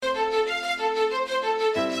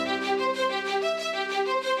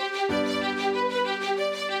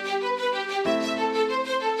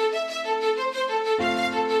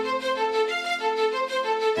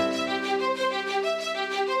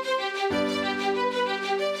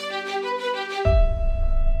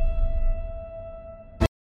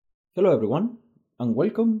Hello everyone, and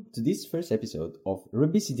welcome to this first episode of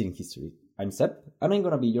Revisiting History. I'm Sep, and I'm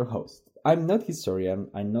gonna be your host. I'm not historian,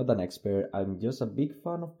 I'm not an expert, I'm just a big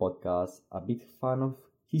fan of podcasts, a big fan of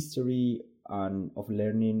history, and of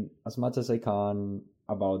learning as much as I can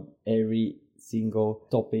about every single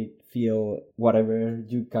topic, field, whatever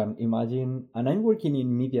you can imagine. And I'm working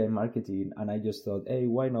in media and marketing, and I just thought, hey,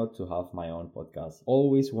 why not to have my own podcast?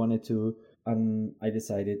 Always wanted to. And I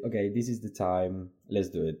decided, okay, this is the time, let's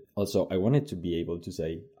do it. Also, I wanted to be able to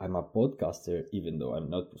say I'm a podcaster, even though I'm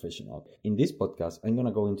not professional. In this podcast, I'm going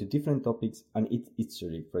to go into different topics and it's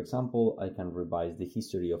history. For example, I can revise the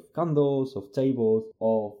history of candles, of tables,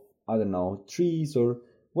 of, trees, or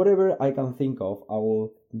whatever I can think of. I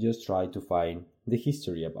will just try to find the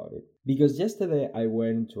history about it. Because yesterday I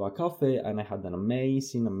went to a cafe and I had an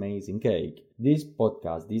amazing cake. This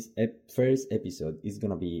podcast, this first episode is going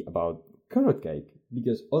to be about carrot cake,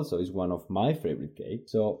 because also it's one of my favorite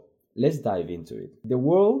cakes. So let's dive into it. The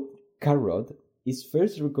word carrot is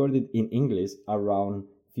first recorded in English around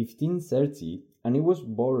 1530, and it was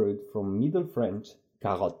borrowed from Middle French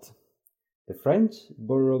carotte. The French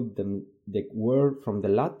borrowed the word from the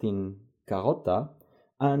Latin carota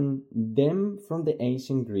and then from the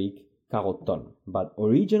ancient Greek karoton. But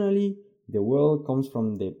originally the word comes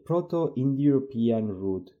from the Proto-Indo-European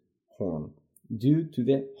root horn, due to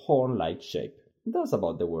the horn-like shape. That's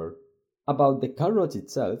about the word. About the carrot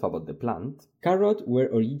itself, about the plant, carrots were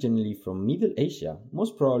originally from Middle Asia,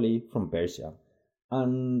 most probably from Persia,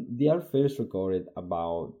 and they are first recorded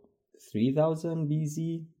about 3000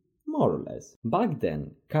 BC, more or less. Back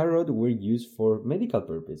then, carrots were used for medical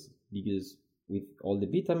purposes, because with all the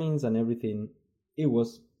vitamins and everything, it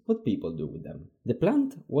was what people do with them. The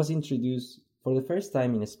plant was introduced for the first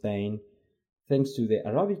time in Spain thanks to the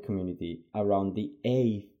Arabic community around the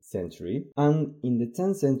 8th century, and in the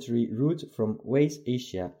 10th century, roots from West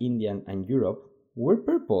Asia, India, and Europe were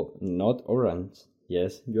purple, not orange.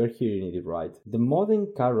 Yes, you are hearing it right. The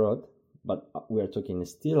modern carrot, but we are talking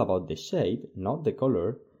still about the shape, not the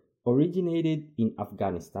color, originated in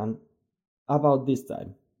Afghanistan about this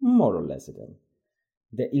time, more or less again.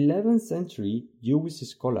 The 11th century Jewish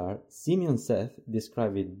scholar Simeon Seth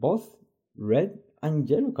described both red and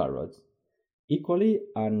yellow carrots. Equally,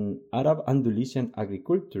 an Arab Andalusian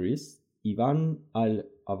agriculturist, Ibn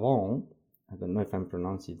al-Awan, I don't know if I'm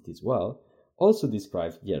pronouncing this well, also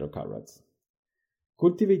described yellow carrots.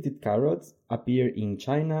 Cultivated carrots appear in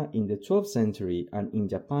China in the 12th century and in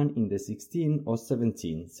Japan in the 16th or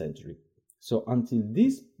 17th century. So until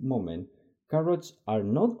this moment, carrots are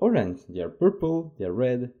not orange, they are purple, they are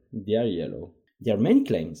red, they are yellow. There are many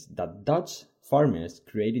claims that Dutch farmers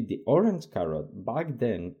created the orange carrot back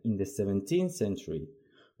then in the 17th century.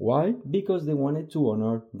 Why? Because they wanted to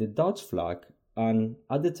honor the Dutch flag and,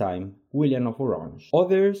 at the time, William of Orange.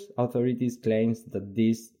 Other authorities claim that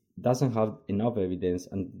this doesn't have enough evidence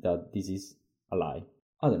and that this is a lie.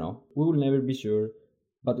 I don't know, we will never be sure,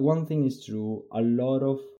 but one thing is true, a lot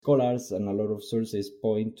of scholars and a lot of sources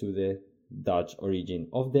point to the Dutch origin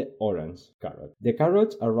of the orange carrot. The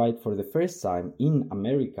carrots arrived for the first time in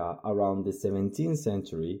America around the 17th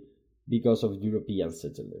century because of European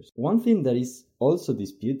settlers. One thing that is also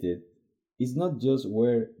disputed is not just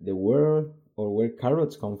where the word or where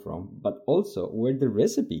carrots come from, but also where the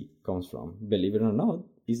recipe comes from. Believe it or not,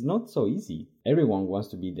 it's not so easy. Everyone wants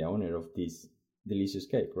to be the owner of this delicious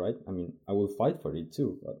cake, right? I mean, I will fight for it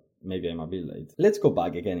too, but maybe I'm a bit late. Let's go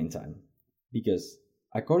back again in time, because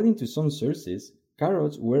according to some sources,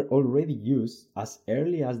 carrots were already used as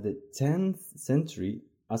early as the 10th century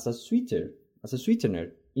as a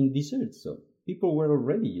sweetener in desserts, so people were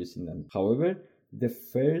already using them. However, the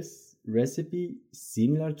first recipe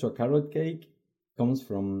similar to a carrot cake comes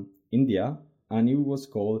from India, and it was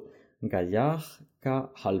called Gajar ka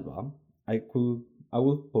halwa. I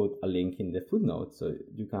will put a link in the footnote so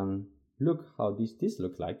you can look how this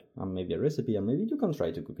looks like, and maybe a recipe, and maybe you can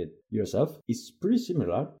try to cook it yourself. It's pretty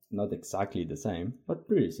similar, not exactly the same, but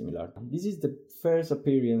pretty similar. This is the first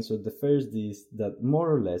appearance of the first dish that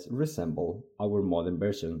more or less resemble our modern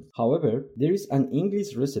version. However, there is an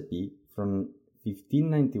English recipe from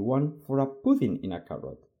 1591 for a pudding in a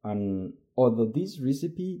carrot, and although this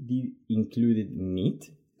recipe included meat,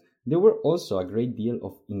 there were also a great deal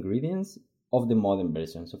of ingredients of the modern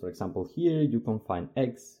version. So for example, here you can find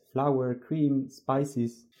eggs, flour, cream,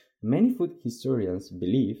 spices. Many food historians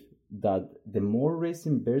believe that the more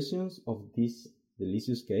recent versions of this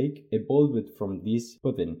delicious cake evolved from this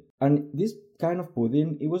pudding. And this kind of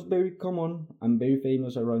pudding, it was very common and very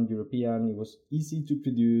famous around European. It was easy to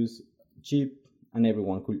produce, cheap, and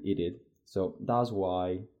everyone could eat it. So that's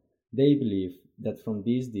why They believe that from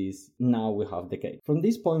this dish, now we have the cake. From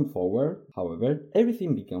this point forward, however,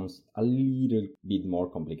 everything becomes a little bit more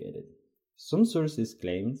complicated. Some sources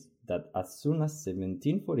claim that as soon as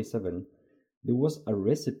 1747, there was a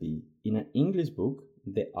recipe in an English book,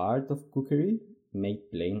 The Art of Cookery, made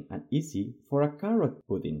plain and easy for a carrot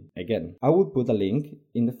pudding. Again, I will put a link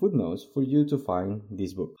in the footnotes for you to find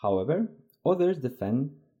this book. However, others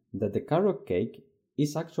defend that the carrot cake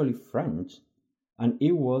is actually French, and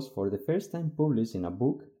it was for the first time published in a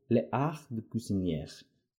book, Les Arts de Cuisinière,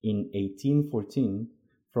 in 1814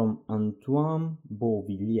 from Antoine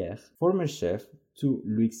Beauvilliers, former chef to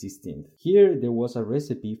Louis XVI. Here there was a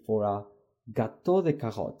recipe for a gâteau de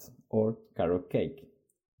carotte, or carrot cake.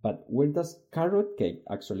 But where does carrot cake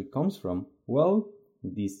actually comes from? Well,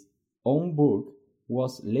 this own book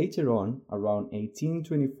was later on, around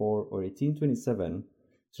 1824 or 1827,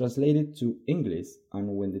 translated to English, and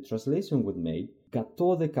when the translation was made,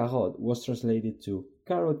 gâteau de carotte was translated to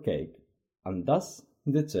carrot cake, and thus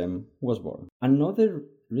the term was born. Another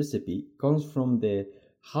recipe comes from the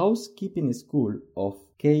housekeeping school of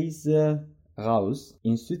Kaiser Rauss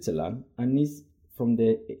in Switzerland and is from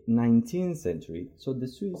the 19th century, so the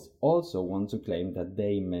Swiss also want to claim that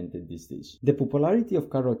they invented this dish. The popularity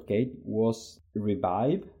of carrot cake was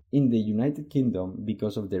revived in the United Kingdom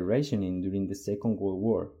because of the rationing during the Second World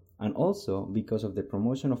War, and also because of the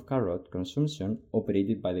promotion of carrot consumption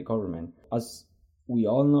operated by the government. As we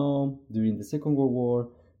all know, during the Second World War,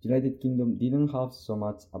 the United Kingdom didn't have so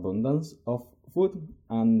much abundance of food,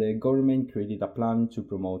 and the government created a plan to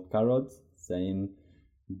promote carrots, saying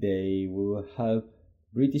they will help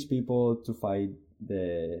British people to fight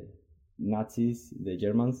the Nazis, the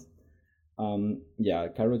Germans.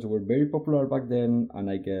 Carrots were very popular back then, and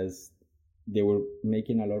I guess they were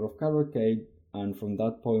making a lot of carrot cake, and from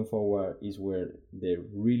that point forward is where the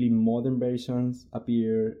really modern versions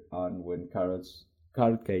appear, and when carrot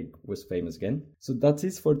cake was famous again. So that's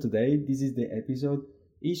it for today. This is the episode.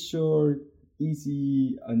 It's short,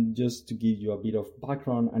 easy, and just to give you a bit of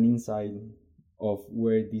background and insight of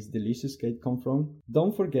where this delicious cake come from.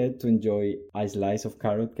 Don't forget to enjoy a slice of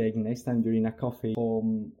carrot cake next time you're in a coffee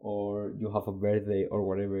home or you have a birthday or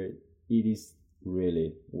whatever. It is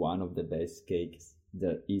really one of the best cakes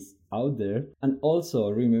that is out there. And also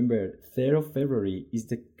remember, 3rd of February is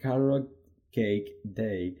the carrot cake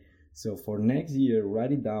day. So for next year,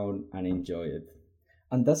 write it down and enjoy it.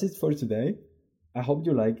 And that's it for today. I hope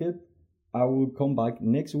you like it. I will come back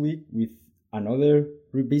next week with another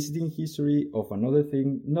revisiting history of another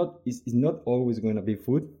thing. It's not always going to be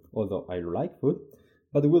food, although I like food,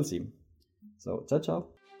 but we'll see. So, ciao, ciao.